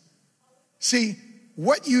this. See,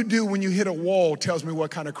 what you do when you hit a wall tells me what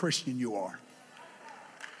kind of Christian you are.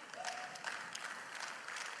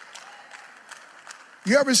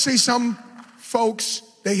 You ever see some folks,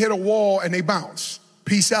 they hit a wall and they bounce.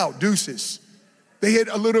 Peace out, deuces. They hit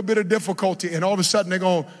a little bit of difficulty and all of a sudden they're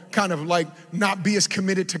going to kind of like not be as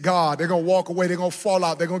committed to God. They're going to walk away. They're going to fall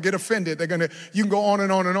out. They're going to get offended. You can go on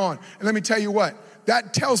and on and on. And let me tell you what,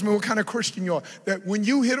 that tells me what kind of Christian you are. That when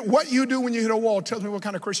you hit, what you do when you hit a wall tells me what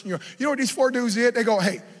kind of Christian you are. You know what these 4 dudes did? They go,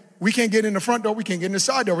 hey, we can't get in the front door, we can't get in the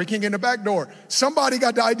side door, we can't get in the back door. Somebody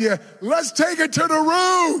got the idea, let's take it to the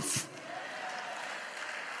roof.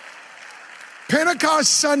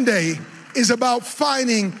 Pentecost Sunday is about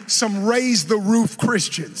finding some raise the roof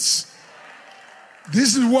Christians.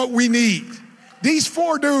 This is what we need. These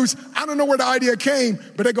 4 dudes, I don't know where the idea came,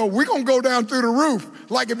 but they go, we're going to go down through the roof.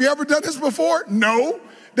 Like, have you ever done this before? No.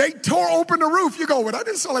 They tore open the roof. You go, well, that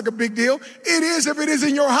didn't sound like a big deal. It is if it is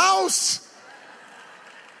in your house.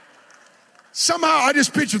 Somehow I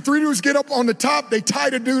just picture 3 dudes get up on the top, they tie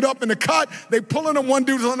the dude up in the cot, they pulling him, 1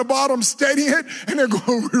 dude's on the bottom, steadying it, and they're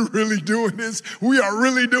going, we're really doing this. We are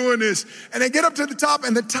really doing this. And they get up to the top,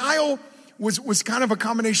 and the tile was kind of a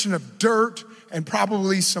combination of dirt and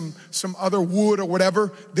probably some other wood or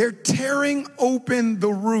whatever. They're tearing open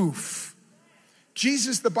the roof.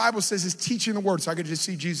 Jesus, the Bible says, is teaching the word. So I could just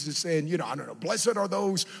see Jesus saying, I don't know, blessed are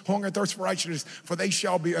those who hunger and thirst for righteousness, for they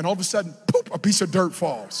shall be. And all of a sudden, poop, a piece of dirt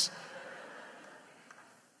falls.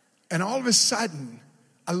 And all of a sudden,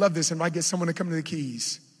 I love this, and I get someone to come to the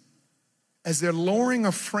keys. As they're lowering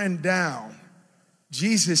a friend down,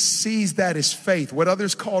 Jesus sees that as faith, what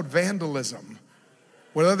others called vandalism,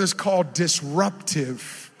 what others called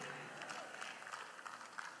disruptive.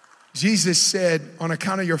 Jesus said, on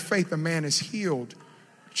account of your faith, a man is healed.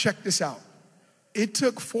 Check this out. It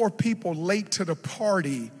took 4 people late to the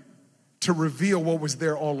party to reveal what was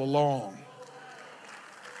there all along.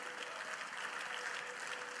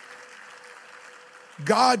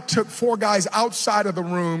 God took 4 guys outside of the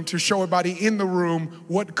room to show everybody in the room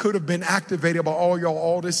what could have been activated by all y'all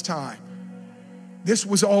all this time. This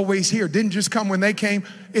was always here. Didn't just come when they came.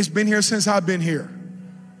 It's been here since I've been here.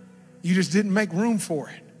 You just didn't make room for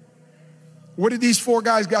it. What did these 4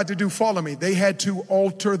 guys got to do? Follow me. They had to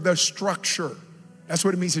alter the structure. That's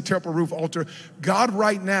what it means to tear up a roof, alter. God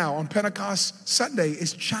right now on Pentecost Sunday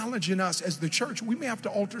is challenging us as the church. We may have to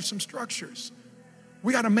alter some structures.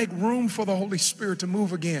 We got to make room for the Holy Spirit to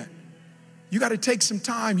move again. You got to take some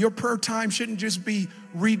time. Your prayer time shouldn't just be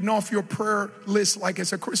reading off your prayer list like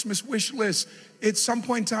it's a Christmas wish list. At some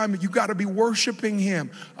point in time, you got to be worshiping him.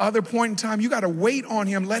 Other point in time, you got to wait on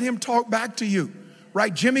him. Let him talk back to you,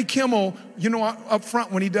 right? Jimmy Kimmel, up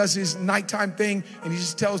front when he does his nighttime thing and he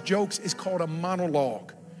just tells jokes, it's called a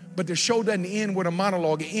monologue. But the show doesn't end with a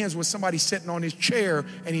monologue. It ends with somebody sitting on his chair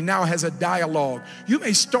and he now has a dialogue. You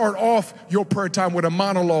may start off your prayer time with a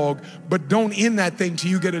monologue, but don't end that thing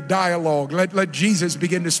till you get a dialogue. Let Jesus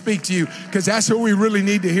begin to speak to you, because that's who we really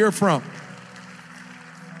need to hear from.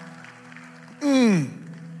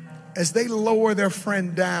 As they lower their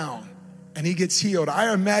friend down and he gets healed,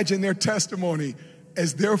 I imagine their testimony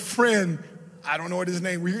as their friend, I don't know what his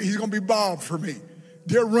name, he's going to be Bob for me.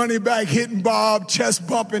 They're running back, hitting Bob, chest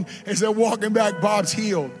bumping. As they're walking back, Bob's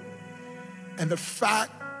healed. And the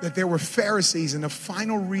fact that there were Pharisees, and the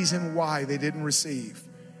final reason why they didn't receive,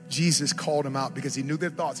 Jesus called them out because he knew their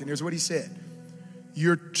thoughts. And here's what he said.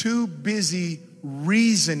 You're too busy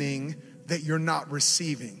reasoning that you're not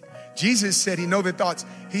receiving. Jesus said he knew their thoughts.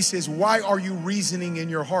 He says, why are you reasoning in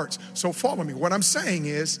your hearts? So follow me. What I'm saying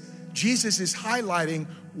is, Jesus is highlighting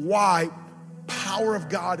why power of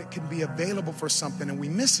God, it can be available for something and we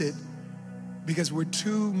miss it because we're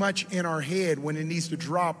too much in our head when it needs to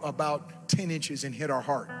drop about 10 inches and hit our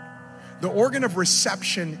heart. The organ of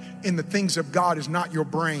reception in the things of God is not your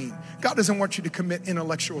brain. God doesn't want you to commit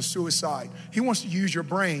intellectual suicide. He wants to use your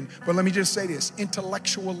brain. But let me just say this.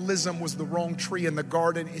 Intellectualism was the wrong tree in the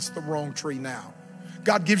garden. It's the wrong tree now.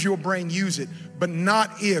 God gives you a brain, use it. But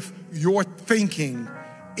not if your thinking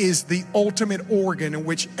is the ultimate organ in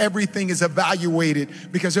which everything is evaluated,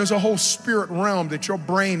 because there's a whole spirit realm that your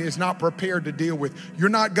brain is not prepared to deal with. You're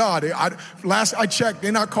not God. Last I checked,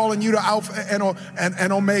 they're not calling you to Alpha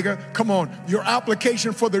and Omega. Come on. Your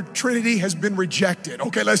application for the Trinity has been rejected.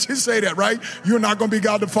 Okay, let's just say that, right? You're not going to be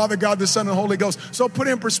God the Father, God the Son, and the Holy Ghost. So put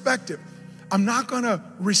it in perspective. I'm not going to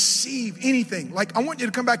receive anything. Like, I want you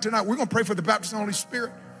to come back tonight. We're going to pray for the baptism of the Holy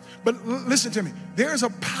Spirit. But listen to me, there's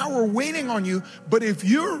a power waiting on you, but if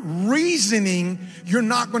you're reasoning, you're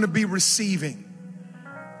not going to be receiving.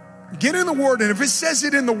 Get in the Word, and if it says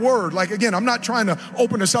it in the Word, like again, I'm not trying to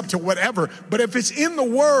open us up to whatever, but if it's in the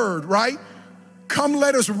Word, right? Come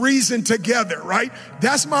let us reason together, right?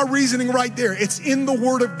 That's my reasoning right there. It's in the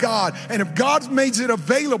Word of God. And if God makes it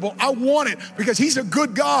available, I want it because he's a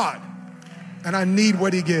good God and I need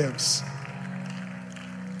what he gives.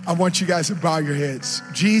 I want you guys to bow your heads.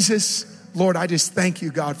 Jesus, Lord, I just thank you,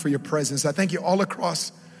 God, for your presence. I thank you all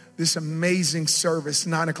across this amazing service,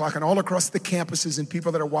 9 o'clock, and all across the campuses and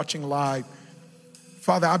people that are watching live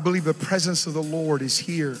Father, I believe the presence of the Lord is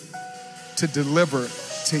here to deliver,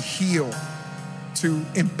 to heal, to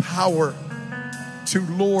empower, to,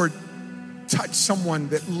 Lord, touch someone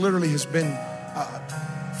that literally has been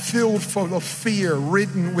filled full of fear,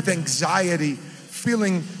 ridden with anxiety,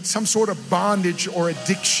 feeling some sort of bondage or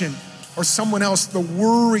addiction, or someone else, the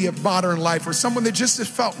worry of modern life, or someone that just has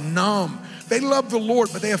felt numb. They love the Lord,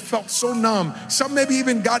 but they have felt so numb. Some maybe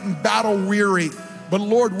even gotten battle weary. But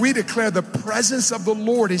Lord, we declare the presence of the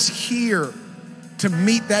Lord is here to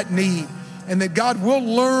meet that need, and that God will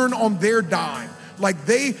learn on their dime. Like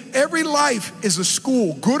every life is a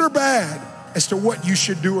school, good or bad, as to what you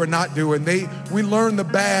should do or not do. And we learn the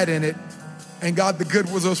bad in it. And God, the good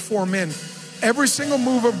was those 4 men. Every single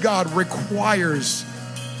move of God requires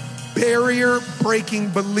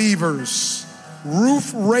barrier-breaking believers,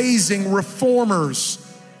 roof-raising reformers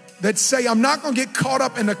that say, I'm not going to get caught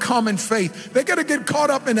up in the common faith. They're going to get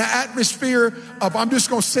caught up in the atmosphere of, I'm just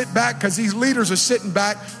going to sit back because these leaders are sitting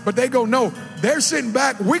back. But they go, no, they're sitting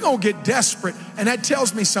back. We're going to get desperate. And that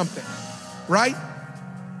tells me something, right?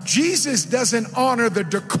 Jesus doesn't honor the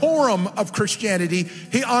decorum of Christianity.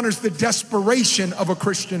 He honors the desperation of a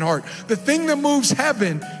Christian heart. The thing that moves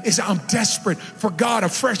heaven is, I'm desperate for God, a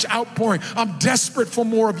fresh outpouring. I'm desperate for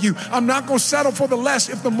more of you. I'm not going to settle for the less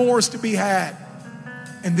if the more is to be had.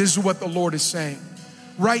 And this is what the Lord is saying.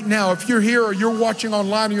 Right now, if you're here or you're watching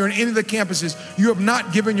online or you're in any of the campuses, you have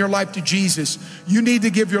not given your life to Jesus. You need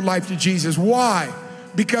to give your life to Jesus. Why?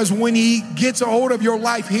 Because when he gets a hold of your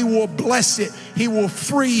life, he will bless it. He will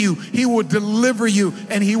free you. He will deliver you.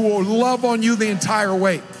 And he will love on you the entire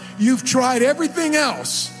way. You've tried everything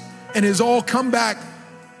else and it's all come back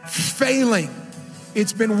failing.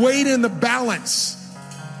 It's been weighed in the balance.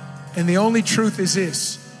 And the only truth is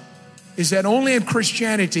this, is that only in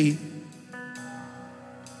Christianity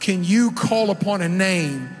can you call upon a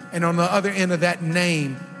name, and on the other end of that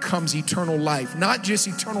name comes eternal life. Not just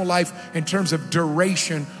eternal life in terms of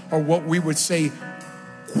duration or what we would say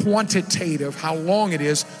quantitative, how long it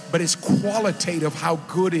is, but it's qualitative, how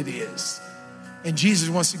good it is. And Jesus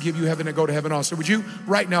wants to give you heaven to go to heaven also. Would you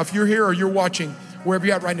right now, if you're here or you're watching, wherever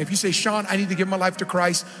you're at right now, if you say, Sean, I need to give my life to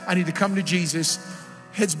Christ, I need to come to Jesus,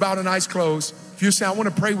 heads bowed and eyes closed. If you say, I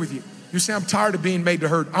want to pray with you. You say, I'm tired of being made to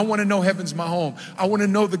hurt. I want to know heaven's my home. I want to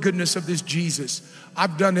know the goodness of this Jesus.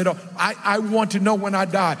 I've done it all. I want to know when I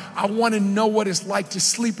die. I want to know what it's like to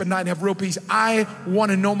sleep at night and have real peace. I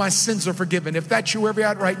want to know my sins are forgiven. If that's you, wherever you're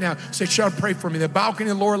at right now, say, Sean, pray for me. The balcony,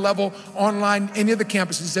 the lower level, online, any of the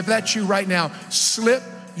campuses. If that's you right now, slip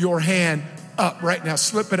your hand up right now.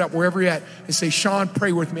 Slip it up wherever you're at and say, Sean,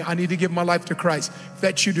 pray with me. I need to give my life to Christ. If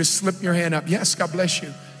that's you, just slip your hand up. Yes, God bless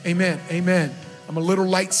you. Amen. Amen. I'm a little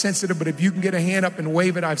light sensitive, but if you can get a hand up and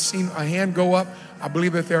wave it, I've seen a hand go up. I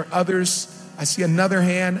believe that there are others. I see another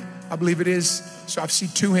hand. I believe it is. So I've seen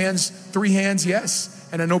 2 hands, 3 hands, yes.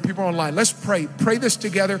 And I know people are online. Let's pray. Pray this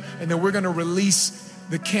together, and then we're going to release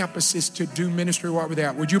the campuses to do ministry while we're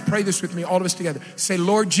there. Would you pray this with me, all of us together? Say,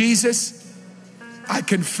 Lord Jesus, I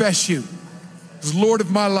confess you as Lord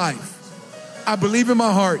of my life. I believe in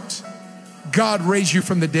my heart God raised you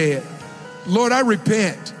from the dead. Lord, I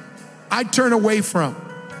repent. I turn away from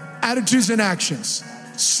attitudes and actions,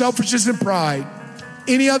 selfishness and pride,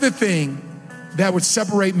 any other thing that would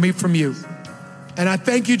separate me from you. And I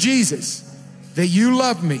thank you, Jesus, that you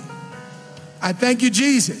love me. I thank you,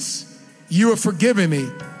 Jesus, you have forgiven me.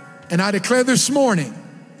 And I declare this morning,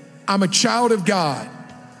 I'm a child of God.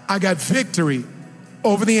 I got victory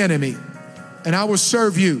over the enemy, and I will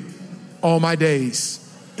serve you all my days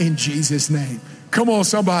in Jesus' name. Come on,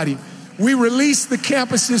 somebody. We release the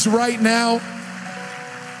campuses right now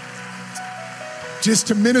just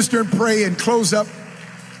to minister and pray and close up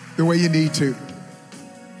the way you need to.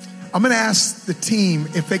 I'm going to ask the team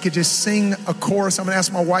if they could just sing a chorus. I'm going to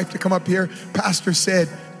ask my wife to come up here. Pastor said,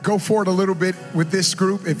 go forward a little bit with this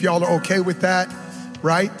group if y'all are okay with that,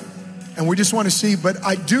 right? And we just want to see, but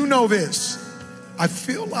I do know this. I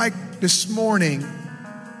feel like this morning,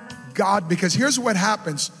 God, because here's what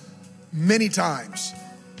happens many times.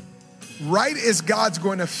 Right as God's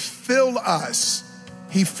going to fill us,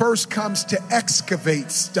 he first comes to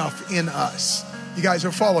excavate stuff in us. You guys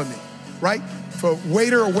are following me, right? If a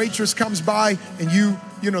waiter or waitress comes by and you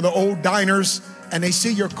know, the old diners, and they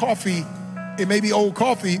see your coffee, it may be old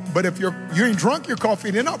coffee, but if you ain't drunk your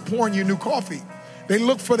coffee, they're not pouring you new coffee. They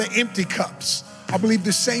look for the empty cups. I believe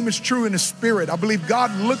the same is true in the spirit. I believe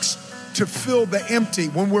God looks to fill the empty.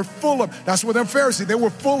 When we're full of, that's what them Pharisees, they were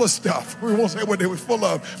full of stuff. We won't say what they were full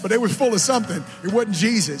of, but they were full of something. It wasn't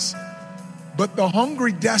Jesus. But the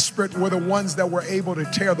hungry, desperate were the ones that were able to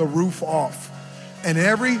tear the roof off. And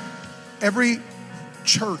every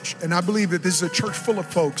church, and I believe that this is a church full of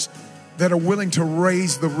folks that are willing to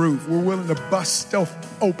raise the roof. We're willing to bust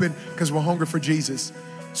stuff open because we're hungry for Jesus.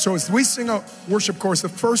 So as we sing a worship chorus, the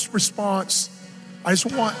first response, I just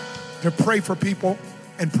want to pray for people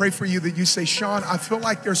and pray for you that you say, Sean, I feel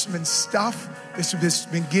like there's been stuff that's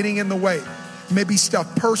been getting in the way. Maybe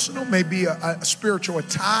stuff personal, maybe a spiritual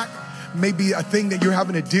attack, maybe a thing that you're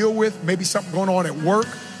having to deal with, maybe something going on at work,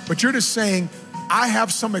 but you're just saying, I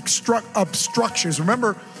have some obstructions.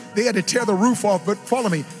 Remember, they had to tear the roof off, but follow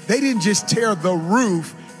me. They didn't just tear the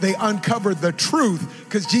roof, they uncovered the truth,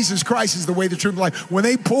 because Jesus Christ is the way, the truth, and life. When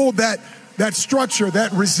they pulled that structure,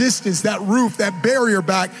 that resistance, that roof, that barrier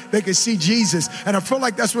back, they could see Jesus. And I feel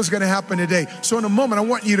like that's what's going to happen today. So in a moment, I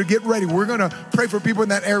want you to get ready. We're going to pray for people in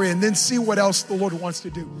that area and then see what else the Lord wants to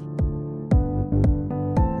do.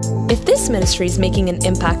 If this ministry is making an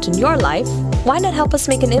impact in your life, why not help us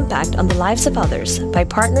make an impact on the lives of others by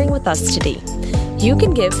partnering with us today? You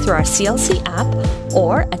can give through our CLC app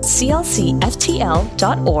or at clcftl.org/give.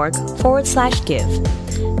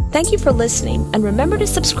 Thank you for listening, and remember to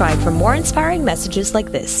subscribe for more inspiring messages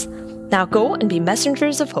like this. Now go and be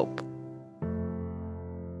messengers of hope.